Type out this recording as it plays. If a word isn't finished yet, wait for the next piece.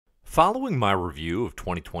Following my review of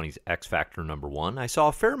 2020's X Factor #1, I saw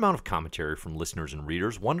a fair amount of commentary from listeners and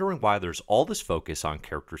readers wondering why there's all this focus on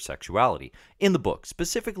character sexuality in the book,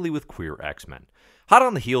 specifically with queer X-Men. Hot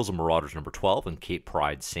on the heels of Marauders #12 and Kate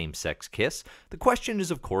Pryde's same-sex kiss, the question is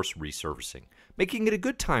of course resurfacing, making it a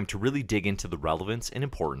good time to really dig into the relevance and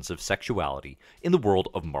importance of sexuality in the world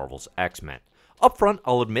of Marvel's X-Men. Up front,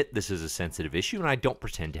 I'll admit this is a sensitive issue and I don't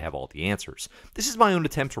pretend to have all the answers. This is my own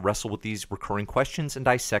attempt to wrestle with these recurring questions and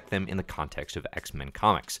dissect them in the context of X-Men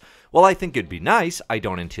comics. While I think it'd be nice, I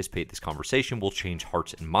don't anticipate this conversation will change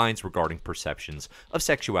hearts and minds regarding perceptions of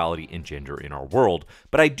sexuality and gender in our world,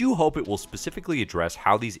 but I do hope it will specifically address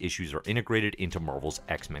how these issues are integrated into Marvel's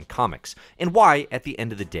X-Men comics, and why, at the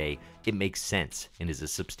end of the day, it makes sense and is a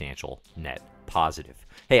substantial net positive.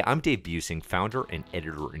 Hey, I'm Dave Busing, founder and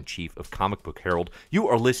editor-in-chief of Comic Book Herald. You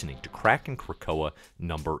are listening to Krakin Krakoa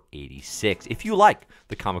 #86. If you like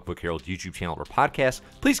the Comic Book Herald YouTube channel or podcast,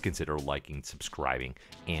 please consider liking, subscribing,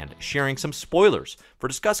 and sharing. Some spoilers for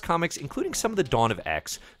Discuss Comics, including some of the Dawn of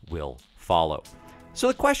X, will follow. So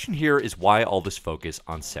the question here is why all this focus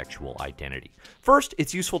on sexual identity? First,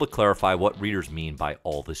 it's useful to clarify what readers mean by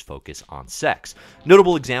all this focus on sex.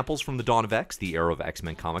 Notable examples from the Dawn of X, the era of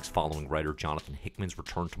X-Men comics following writer Jonathan Hickman's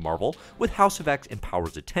return to Marvel with House of X and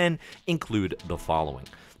Powers of 10, include the following.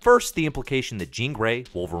 First, the implication that Jean Grey,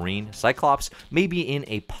 Wolverine, Cyclops may be in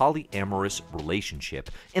a polyamorous relationship,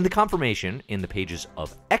 and the confirmation in the pages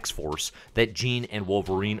of X-Force that Jean and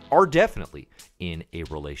Wolverine are definitely in a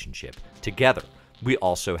relationship together. We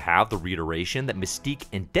also have the reiteration that Mystique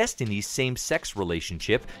and Destiny's same-sex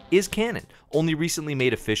relationship is canon, only recently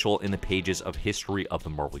made official in the pages of History of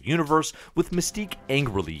the Marvel Universe, with Mystique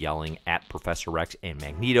angrily yelling at Professor X and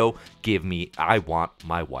Magneto, I want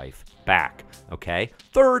my wife back. Okay?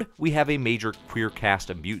 Third, we have a major queer cast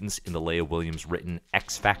of mutants in the Leah Williams written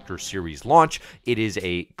X Factor series launch. It is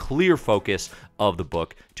a clear focus of the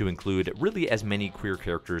book to include really as many queer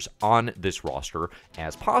characters on this roster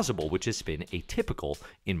as possible, which has been atypical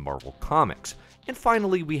in Marvel Comics. And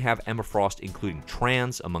finally, we have Emma Frost including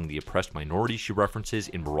trans among the oppressed minorities she references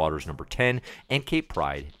in Marauders #10, and Kate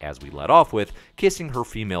Pryde, as we led off with, kissing her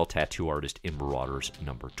female tattoo artist in Marauders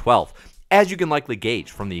 #12. As you can likely gauge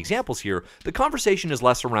from the examples here, the conversation is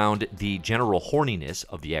less around the general horniness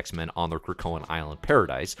of the X-Men on their Krakoan island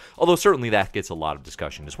paradise, although certainly that gets a lot of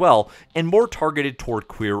discussion as well, and more targeted toward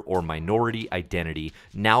queer or minority identity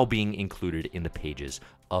now being included in the pages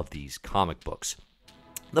of these comic books.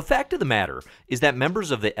 The fact of the matter is that members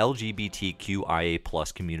of the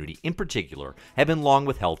LGBTQIA+ community in particular have been long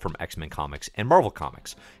withheld from X-Men comics and Marvel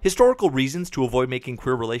comics. Historical reasons to avoid making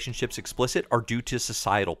queer relationships explicit are due to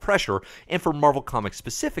societal pressure, and for Marvel comics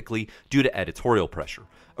specifically, due to editorial pressure.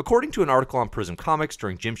 According to an article on Prism Comics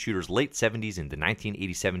during Jim Shooter's late 70s and the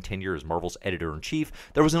 1987 tenure as Marvel's editor-in-chief,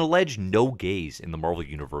 there was an alleged no gays in the Marvel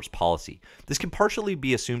Universe policy. This can partially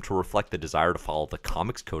be assumed to reflect the desire to follow the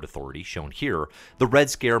Comics Code Authority, shown here, the Red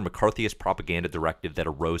Scare McCarthyist propaganda directive that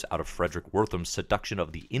arose out of Frederick Wortham's Seduction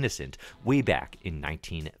of the Innocent way back in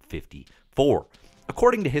 1954.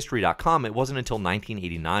 According to History.com, it wasn't until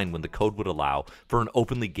 1989 when the code would allow for an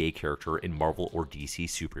openly gay character in Marvel or DC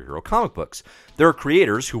superhero comic books. There are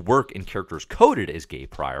creators who work in characters coded as gay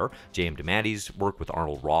prior. J.M. DeMatteis's work with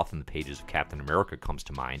Arnold Roth in the pages of Captain America comes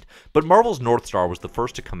to mind. But Marvel's North Star was the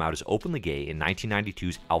first to come out as openly gay in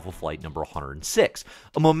 1992's Alpha Flight number 106,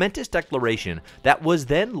 a momentous declaration that was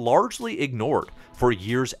then largely ignored for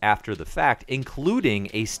years after the fact, including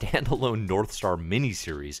a standalone North Star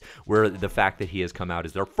miniseries, where the fact that he has come out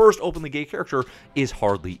as their first openly gay character is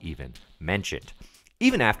hardly even mentioned.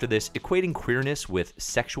 Even after this, equating queerness with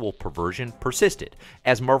sexual perversion persisted,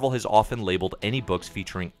 as Marvel has often labeled any books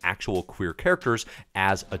featuring actual queer characters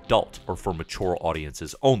as adult or for mature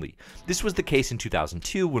audiences only. This was the case in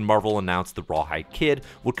 2002 when Marvel announced the Rawhide Kid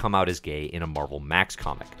would come out as gay in a Marvel Max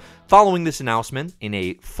comic. Following this announcement, in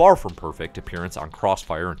a far from perfect appearance on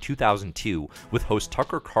Crossfire in 2002 with host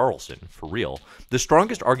Tucker Carlson, for real, the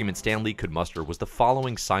strongest argument Stan Lee could muster was the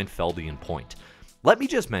following Seinfeldian point. Let me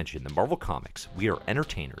just mention that Marvel Comics, we are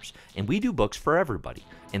entertainers, and we do books for everybody,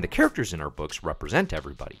 and the characters in our books represent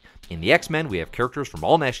everybody. In the X-Men, we have characters from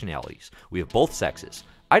all nationalities. We have both sexes.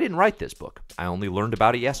 I didn't write this book. I only learned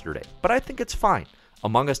about it yesterday, but I think it's fine.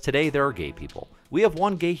 Among us today, there are gay people. We have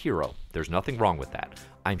one gay hero. There's nothing wrong with that.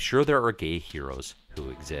 I'm sure there are gay heroes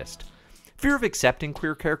who exist. Fear of accepting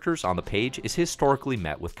queer characters on the page is historically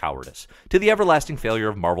met with cowardice, to the everlasting failure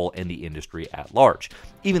of Marvel and the industry at large.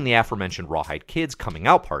 Even the aforementioned Rawhide Kids coming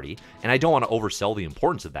out party, and I don't want to oversell the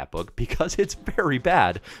importance of that book because it's very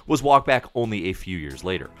bad, was walked back only a few years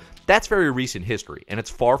later. That's very recent history, and it's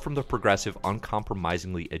far from the progressive,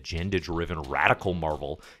 uncompromisingly agenda-driven radical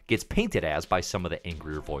Marvel gets painted as by some of the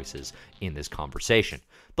angrier voices in this conversation.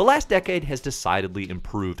 The last decade has decidedly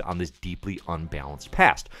improved on this deeply unbalanced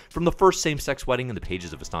past, from the first same-sex wedding in the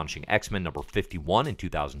pages of Astonishing X-Men number 51 in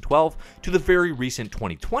 2012, to the very recent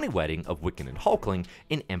 2020 wedding of Wiccan and Hulkling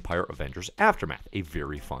in Empire Avengers Aftermath, a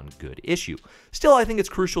very fun, good issue. Still, I think it's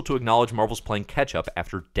crucial to acknowledge Marvel's playing catch-up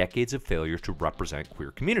after decades of failure to represent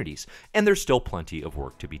queer communities, and there's still plenty of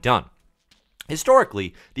work to be done.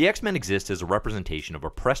 Historically, the X-Men exist as a representation of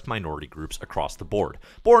oppressed minority groups across the board,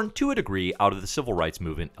 born to a degree out of the civil rights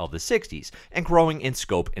movement of the 60s, and growing in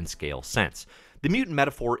scope and scale since. The mutant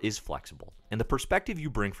metaphor is flexible, and the perspective you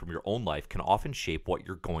bring from your own life can often shape what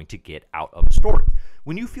you're going to get out of a story.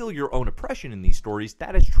 When you feel your own oppression in these stories,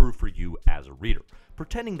 that is true for you as a reader.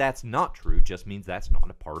 Pretending that's not true just means that's not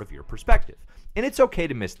a part of your perspective. And it's okay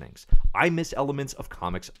to miss things. I miss elements of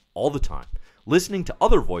comics all the time. Listening to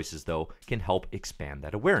other voices, though, can help expand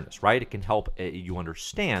that awareness, right? It can help you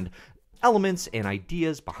understand elements and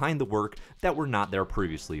ideas behind the work that were not there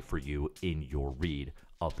previously for you in your read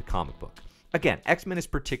of the comic book. Again, X-Men is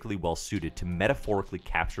particularly well suited to metaphorically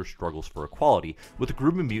capture struggles for equality with a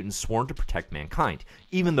group of mutants sworn to protect mankind,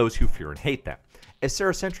 even those who fear and hate them. As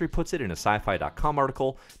Sarah Sentry puts it in a sci-fi.com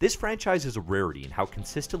article, this franchise is a rarity in how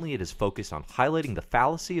consistently it is focused on highlighting the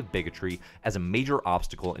fallacy of bigotry as a major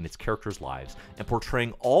obstacle in its characters' lives and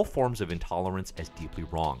portraying all forms of intolerance as deeply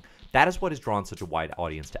wrong. That is what has drawn such a wide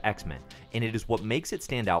audience to X-Men, and it is what makes it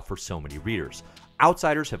stand out for so many readers.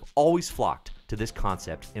 Outsiders have always flocked to this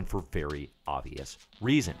concept, and for very obvious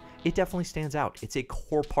reason. It definitely stands out. It's a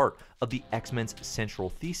core part of the X-Men's central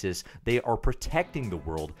thesis. They are protecting the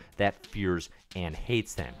world that fears and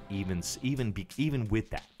hates them, even with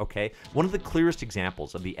that, okay? One of the clearest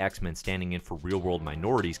examples of the X-Men standing in for real-world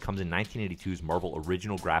minorities comes in 1982's Marvel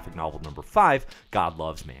original graphic novel number 5, God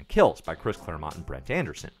Loves, Man Kills, by Chris Claremont and Brent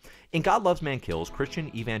Anderson. In God Loves, Man Kills, Christian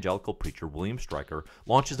evangelical preacher William Stryker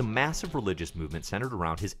launches a massive religious movement centered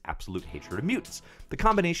around his absolute hatred of mutants. The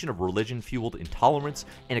combination of religion-fueled intolerance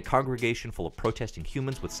and a congregation full of protesting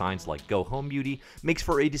humans with signs like Go Home Beauty makes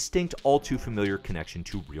for a distinct, all-too-familiar connection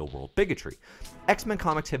to real-world bigotry. X-Men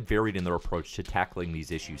comics have varied in their approach to tackling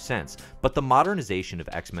these issues since, but the modernization of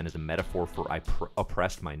X-Men as a metaphor for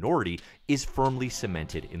oppressed minority is firmly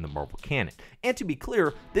cemented in the Marvel canon. And to be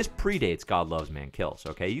clear, this predates God Loves, Man Kills,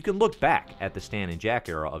 okay? You can look back at the Stan and Jack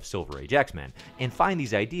era of Silver Age X-Men and find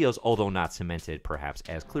these ideas, although not cemented perhaps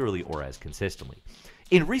as clearly or as consistently.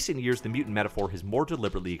 In recent years, the mutant metaphor has more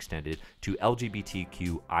deliberately extended to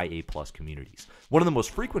LGBTQIA+ communities. One of the most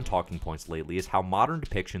frequent talking points lately is how modern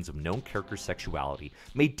depictions of known characters' sexuality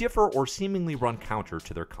may differ or seemingly run counter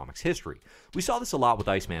to their comics history. We saw this a lot with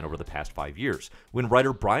Iceman over the past 5 years, when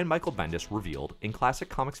writer Brian Michael Bendis revealed, in classic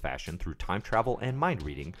comics fashion through time travel and mind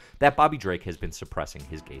reading, that Bobby Drake has been suppressing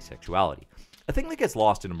his gay sexuality. A thing that gets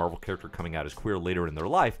lost in a Marvel character coming out as queer later in their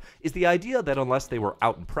life is the idea that unless they were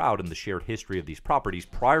out and proud in the shared history of these properties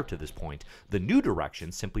prior to this point, the new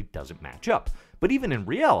direction simply doesn't match up. But even in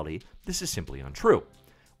reality, this is simply untrue.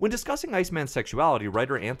 When discussing Iceman's sexuality,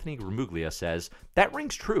 writer Anthony Gramuglia says, "That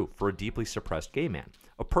rings true for a deeply suppressed gay man.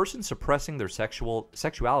 A person suppressing their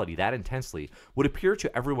sexuality that intensely would appear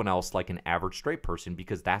to everyone else like an average straight person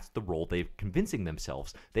because that's the role they're convincing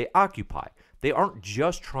themselves they occupy. They aren't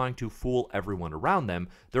just trying to fool everyone around them,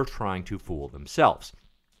 they're trying to fool themselves."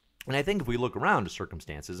 And I think if we look around to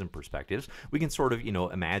circumstances and perspectives, we can sort of,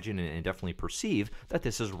 imagine and definitely perceive that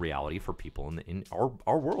this is a reality for people in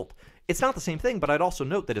our world. It's not the same thing, but I'd also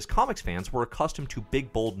note that as comics fans, we're accustomed to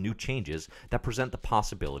big, bold, new changes that present the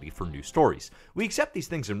possibility for new stories. We accept these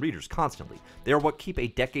things in readers constantly. They are what keep a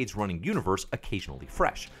decades-running universe occasionally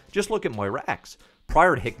fresh. Just look at Moira X.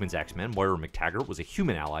 Prior to Hickman's X-Men, Moira McTaggart was a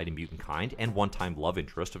human ally to mutant kind and one-time love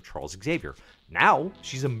interest of Charles Xavier. Now,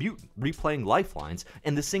 she's a mutant, replaying lifelines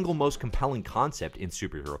and the single most compelling concept in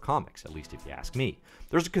superhero comics, at least if you ask me.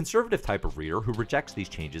 There's a conservative type of reader who rejects these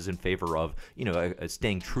changes in favor of,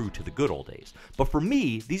 staying true to the good old days. But for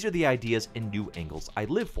me, these are the ideas and new angles I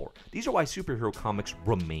live for. These are why superhero comics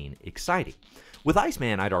remain exciting. With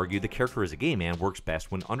Iceman, I'd argue the character as a gay man works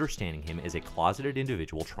best when understanding him as a closeted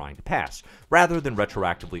individual trying to pass, rather than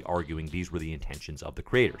retroactively arguing these were the intentions of the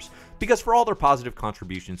creators. Because for all their positive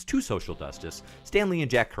contributions to social justice, Stan Lee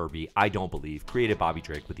and Jack Kirby, I don't believe, created Bobby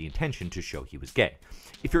Drake with the intention to show he was gay.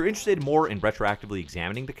 If you're interested more in retroactively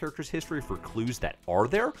examining the character's history for clues that are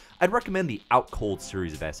there, I'd recommend the Out Cold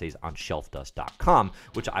series of essays on shelfdust.com,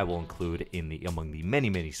 which I will include among the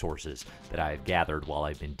many sources that I have gathered while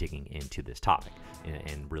I've been digging into this topic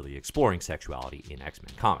and really exploring sexuality in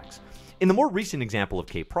X-Men comics. In the more recent example of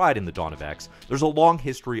Kate Pryde in The Dawn of X, there's a long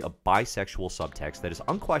history of bisexual subtext that is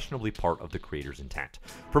unquestionably part of the creator's intent.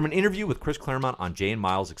 From an interview with Chris Claremont on Jay and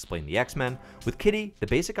Miles Explain the X-Men, with Kitty, the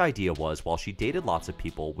basic idea was while she dated lots of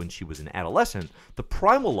people when she was an adolescent, the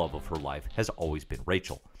primal love of her life has always been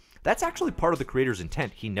Rachel. That's actually part of the creator's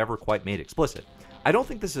intent he never quite made explicit. I don't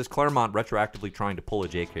think this is Claremont retroactively trying to pull a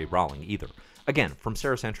J.K. Rowling either. Again, from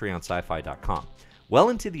Sarah's entry on sci-fi.com. Well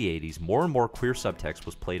into the 80s, more and more queer subtext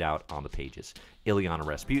was played out on the pages. Illyana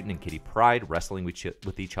Rasputin and Kitty Pryde wrestling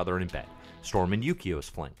with each other in bed. Storm and Yukio's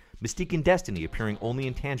fling. Mystique and Destiny appearing only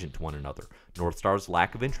in tangent to one another. Northstar's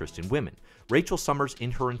lack of interest in women. Rachel Summers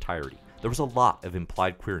in her entirety. There was a lot of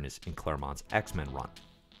implied queerness in Claremont's X-Men run.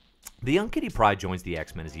 The young Kitty Pryde joins the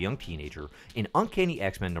X-Men as a young teenager in Uncanny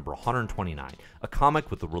X-Men number 129, a comic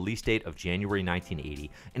with the release date of January 1980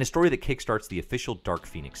 and a story that kickstarts the official Dark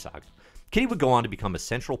Phoenix saga. Kitty would go on to become a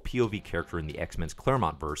central POV character in the X-Men's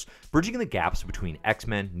Claremont-verse, bridging the gaps between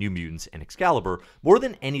X-Men, New Mutants, and Excalibur more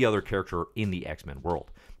than any other character in the X-Men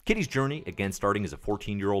world. Kitty's journey, again starting as a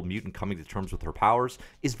 14-year-old mutant coming to terms with her powers,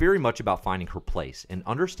 is very much about finding her place and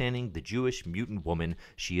understanding the Jewish mutant woman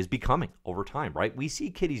she is becoming over time, right? We see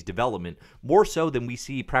Kitty's development more so than we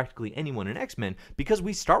see practically anyone in X-Men because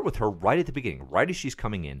we start with her right at the beginning, right as she's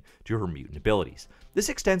coming in to her mutant abilities. This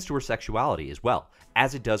extends to her sexuality as well,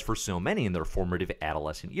 as it does for so many in their formative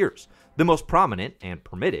adolescent years. The most prominent and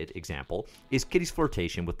permitted example is Kitty's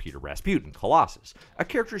flirtation with Peter Rasputin, Colossus, a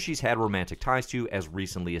character she's had romantic ties to as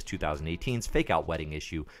recently as 2018's fake-out wedding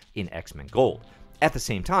issue in X-Men Gold. At the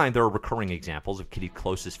same time, there are recurring examples of Kitty's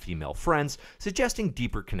closest female friends, suggesting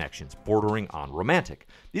deeper connections, bordering on romantic.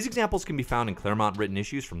 These examples can be found in Claremont-written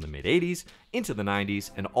issues from the mid-80s, into the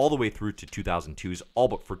 90s, and all the way through to 2002's All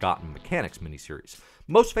But Forgotten Mechanics miniseries.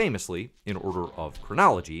 Most famously, in order of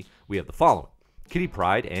chronology, we have the following: Kitty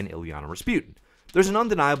Pryde and Illyana Rasputin. There's an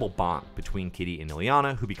undeniable bond between Kitty and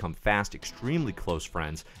Illyana, who become fast, extremely close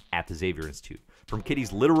friends at the Xavier Institute. From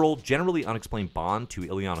Kitty's literal, generally unexplained bond to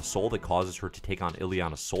Illyana's soul that causes her to take on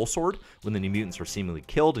Illyana's soul sword when the New Mutants are seemingly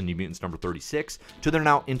killed in New Mutants number 36, to their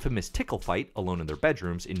now infamous tickle fight alone in their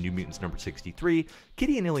bedrooms in New Mutants number 63,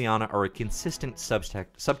 Kitty and Illyana are a consistent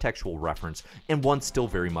subtextual reference and one still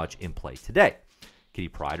very much in play today. Kitty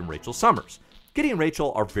Pryde and Rachel Summers. Kitty and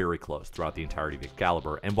Rachel are very close throughout the entirety of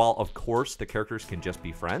Excalibur, and while of course the characters can just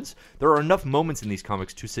be friends, there are enough moments in these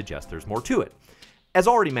comics to suggest there's more to it. As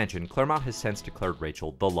already mentioned, Claremont has since declared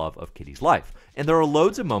Rachel the love of Kitty's life, and there are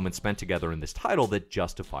loads of moments spent together in this title that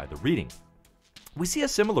justify the reading. We see a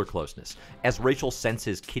similar closeness as Rachel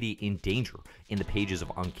senses Kitty in danger in the pages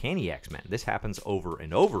of Uncanny X-Men. This happens over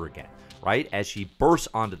and over again, right? As she bursts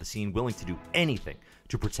onto the scene willing to do anything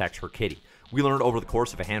to protect her Kitty. We learned over the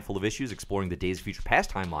course of a handful of issues exploring the Days of Future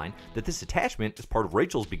Past timeline that this attachment is part of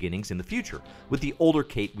Rachel's beginnings in the future, with the older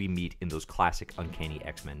Kate we meet in those classic Uncanny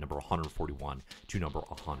X-Men number 141 to number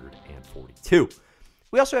 142.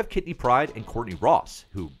 We also have Kitty Pryde and Courtney Ross,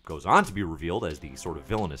 who goes on to be revealed as the sort of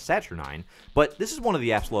villainous Saturnine, but this is one of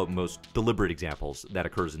the absolute most deliberate examples that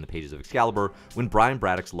occurs in the pages of Excalibur when Brian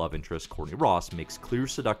Braddock's love interest, Courtney Ross, makes clear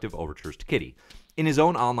seductive overtures to Kitty. In his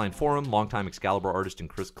own online forum, longtime Excalibur artist and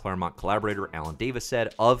Chris Claremont collaborator Alan Davis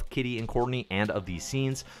said of Kitty and Courtney and of these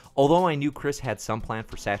scenes, although I knew Chris had some plan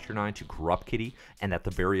for Saturnine to corrupt Kitty and that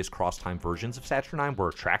the various cross-time versions of Saturnine were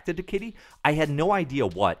attracted to Kitty, I had no idea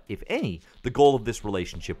what, if any, the goal of this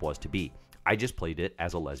relationship was to be. I just played it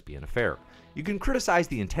as a lesbian affair. You can criticize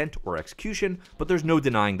the intent or execution, but there's no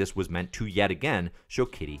denying this was meant to yet again show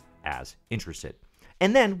Kitty as interested.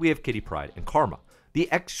 And then we have Kitty Pryde and Karma. The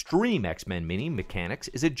Extreme X-Men mini, Mechanics,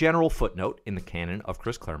 is a general footnote in the canon of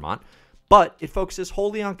Chris Claremont, but it focuses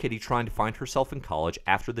wholly on Kitty trying to find herself in college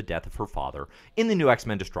after the death of her father in the new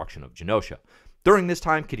X-Men destruction of Genosha. During this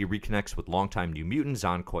time, Kitty reconnects with longtime New Mutant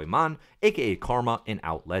Zon Koi Man, aka Karma, an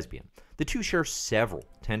out lesbian. The two share several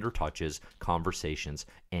tender touches, conversations,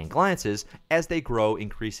 and glances as they grow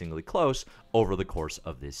increasingly close over the course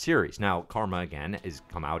of this series. Now, Karma, again, has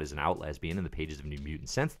come out as an out lesbian in the pages of New Mutant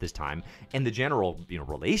since this time, and the general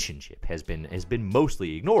relationship has been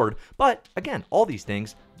mostly ignored, but again, all these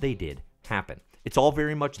things, they did happen. It's all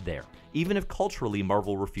very much there, even if culturally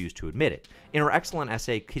Marvel refused to admit it. In her excellent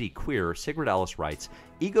essay, Kitty Queer, Sigrid Ellis writes,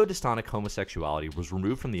 "Ego-dystonic homosexuality was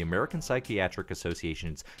removed from the American Psychiatric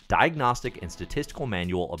Association's Diagnostic and Statistical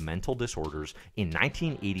Manual of Mental Disorders in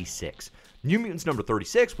 1986. New Mutants number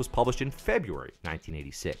 36 was published in February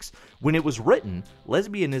 1986. When it was written,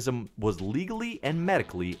 lesbianism was legally and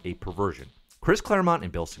medically a perversion." Chris Claremont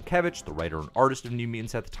and Bill Sienkiewicz, the writer and artist of New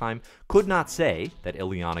Mutants at the time, could not say that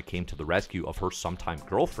Illyana came to the rescue of her sometime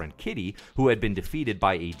girlfriend Kitty, who had been defeated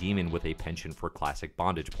by a demon with a penchant for classic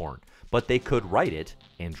bondage porn. But they could write it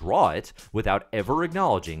and draw it without ever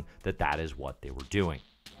acknowledging that that is what they were doing.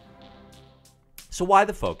 So why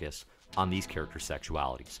the focus on these characters'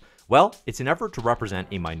 sexualities? Well, it's an effort to represent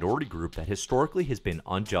a minority group that historically has been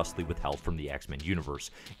unjustly withheld from the X-Men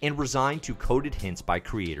universe, and resigned to coded hints by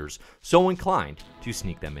creators so inclined to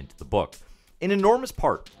sneak them into the book. An enormous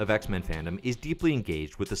part of X-Men fandom is deeply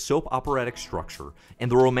engaged with the soap operatic structure and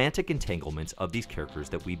the romantic entanglements of these characters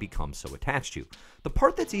that we become so attached to. The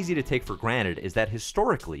part that's easy to take for granted is that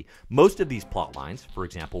historically, most of these plotlines, for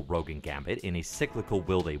example Rogue and Gambit in a cyclical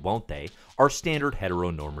will they won't they, are standard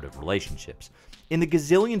heteronormative relationships. In the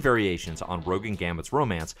gazillion variations on Rogue and Gambit's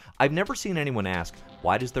romance, I've never seen anyone ask,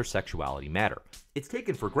 why does their sexuality matter? It's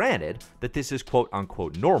taken for granted that this is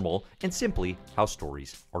quote-unquote normal and simply how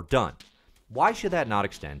stories are done. Why should that not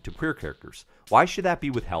extend to queer characters? Why should that be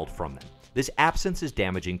withheld from them? This absence is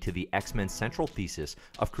damaging to the X-Men's central thesis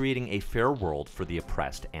of creating a fair world for the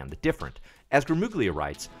oppressed and the different. As Gramuglia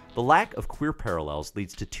writes, the lack of queer parallels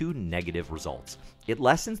leads to two negative results. It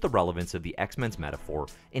lessens the relevance of the X-Men's metaphor,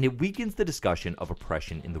 and it weakens the discussion of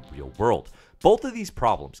oppression in the real world. Both of these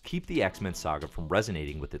problems keep the X-Men saga from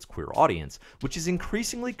resonating with its queer audience, which is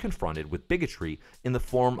increasingly confronted with bigotry in the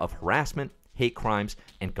form of harassment, hate crimes,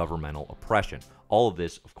 and governmental oppression. All of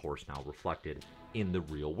this, of course, now reflected in the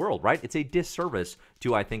real world, right? It's a disservice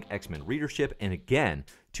to, I think, X-Men readership, and again,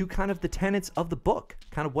 to kind of the tenets of the book,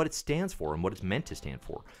 kind of what it stands for and what it's meant to stand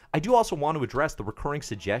for. I do also want to address the recurring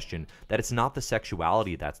suggestion that it's not the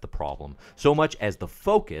sexuality that's the problem, so much as the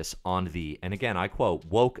focus on the, and again I quote,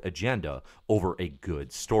 woke agenda over a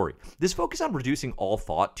good story. This focus on reducing all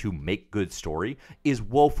thought to make good story is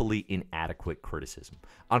woefully inadequate criticism.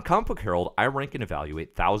 On Comic Book Herald, I rank and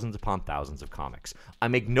evaluate thousands upon thousands of comics. I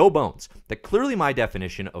make no bones that clearly my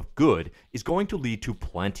definition of good is going to lead to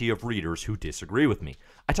plenty of readers who disagree with me.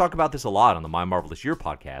 I talk about this a lot on the My Marvelous Year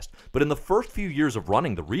podcast, but in the first few years of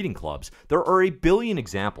running the reading clubs, there are a billion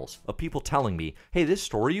examples of people telling me, hey, this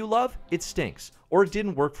story you love, it stinks, or it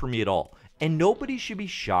didn't work for me at all. And nobody should be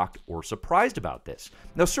shocked or surprised about this.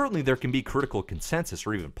 Now, certainly there can be critical consensus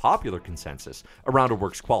or even popular consensus around a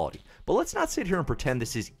work's quality, but let's not sit here and pretend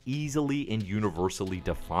this is easily and universally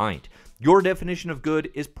defined. Your definition of good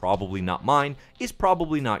is probably not mine, is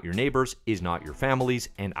probably not your neighbor's, is not your family's,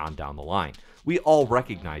 and on down the line. We all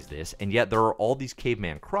recognize this, and yet there are all these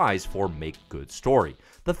caveman cries for make good story.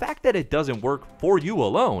 The fact that it doesn't work for you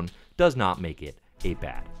alone does not make it a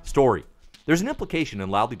bad story. There's an implication in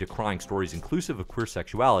loudly decrying stories inclusive of queer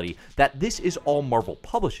sexuality that this is all Marvel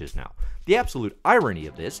publishes now. The absolute irony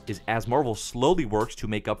of this is as Marvel slowly works to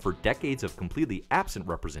make up for decades of completely absent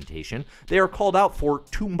representation, they are called out for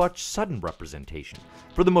too much sudden representation.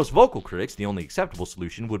 For the most vocal critics, the only acceptable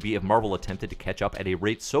solution would be if Marvel attempted to catch up at a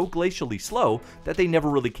rate so glacially slow that they never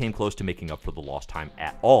really came close to making up for the lost time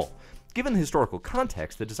at all. Given the historical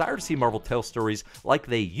context, the desire to see Marvel tell stories like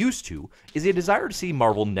they used to is a desire to see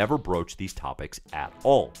Marvel never broach these topics at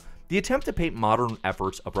all. The attempt to paint modern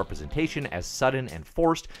efforts of representation as sudden and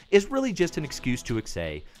forced is really just an excuse to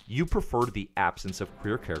say you prefer the absence of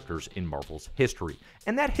queer characters in Marvel's history,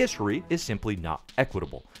 and that history is simply not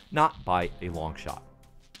equitable, not by a long shot.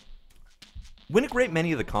 When a great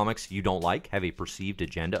many of the comics you don't like have a perceived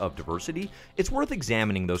agenda of diversity, it's worth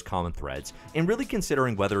examining those common threads and really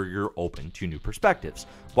considering whether you're open to new perspectives.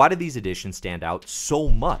 Why do these editions stand out so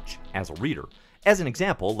much as a reader? As an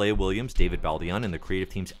example, Leah Williams, David Baldeón, and the creative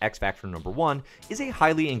team's X Factor #1 is a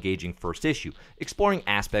highly engaging first issue, exploring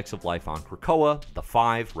aspects of life on Krakoa, the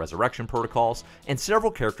Five, resurrection protocols, and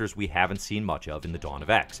several characters we haven't seen much of in the Dawn of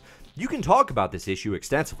X. You can talk about this issue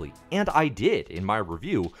extensively, and I did in my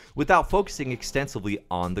review, without focusing extensively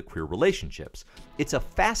on the queer relationships. It's a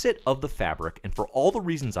facet of the fabric, and for all the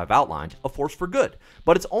reasons I've outlined, a force for good,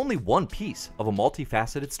 but it's only one piece of a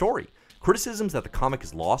multifaceted story. Criticisms that the comic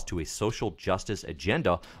is lost to a social justice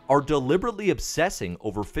agenda are deliberately obsessing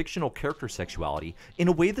over fictional character sexuality in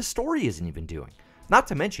a way the story isn't even doing. Not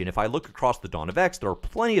to mention, if I look across the Dawn of X, there are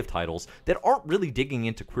plenty of titles that aren't really digging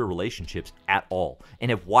into queer relationships at all, and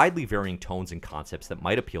have widely varying tones and concepts that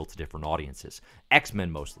might appeal to different audiences. X-Men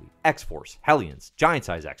mostly, X-Force, Hellions, Giant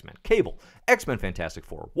Size X-Men, Cable, X-Men Fantastic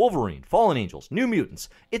Four, Wolverine, Fallen Angels, New Mutants.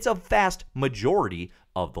 It's a vast majority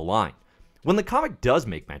of the line. When the comic does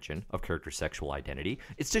make mention of character sexual identity,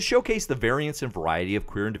 it's to showcase the variance and variety of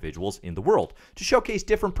queer individuals in the world, to showcase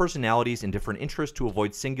different personalities and different interests to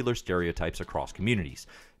avoid singular stereotypes across communities.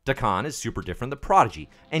 Dakan is super different than Prodigy,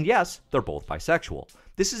 and yes, they're both bisexual.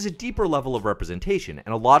 This is a deeper level of representation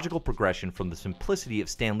and a logical progression from the simplicity of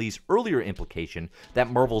Stan Lee's earlier implication that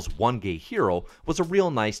Marvel's one gay hero was a real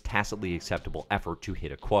nice, tacitly acceptable effort to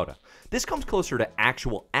hit a quota. This comes closer to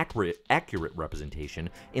actual accurate representation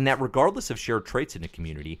in that regardless of shared traits in a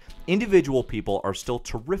community, individual people are still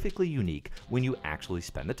terrifically unique when you actually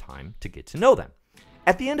spend the time to get to know them.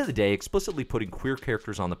 At the end of the day, explicitly putting queer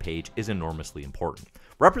characters on the page is enormously important.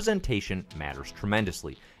 Representation matters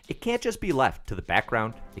tremendously. It can't just be left to the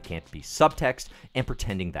background, it can't be subtext, and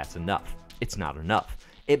pretending that's enough. It's not enough.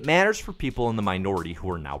 It matters for people in the minority who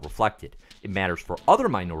are now reflected. It matters for other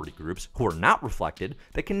minority groups who are not reflected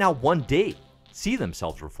that can now one day see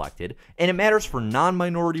themselves reflected, and it matters for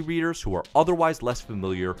non-minority readers who are otherwise less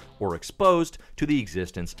familiar or exposed to the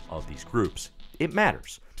existence of these groups. It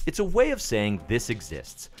matters. It's a way of saying this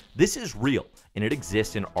exists. This is real, and it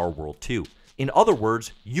exists in our world too. In other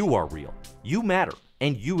words, you are real, you matter,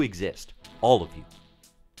 and you exist. All of you.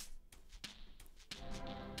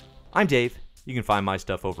 I'm Dave. You can find my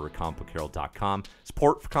stuff over at comicbookherald.com.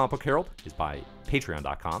 Support for Comic Book Herald is by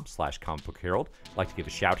patreon.com/comicbookherald. I'd like to give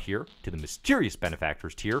a shout here to the mysterious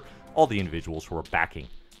benefactors tier, all the individuals who are backing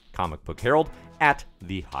Comic Book Herald at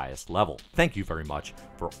the highest level. Thank you very much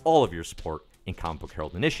for all of your support in Comic Book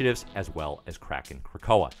Herald initiatives, as well as Krakin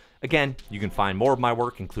Krakoa. Again, you can find more of my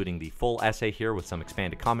work, including the full essay here with some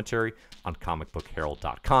expanded commentary, on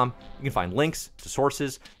comicbookherald.com. You can find links to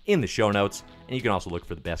sources in the show notes, and you can also look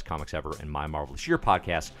for the best comics ever and My Marvelous Year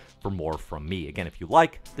podcast for more from me. Again, if you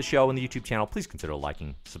like the show and the YouTube channel, please consider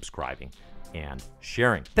liking, subscribing, and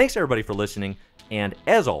sharing. Thanks everybody for listening, and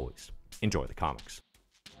as always, enjoy the comics.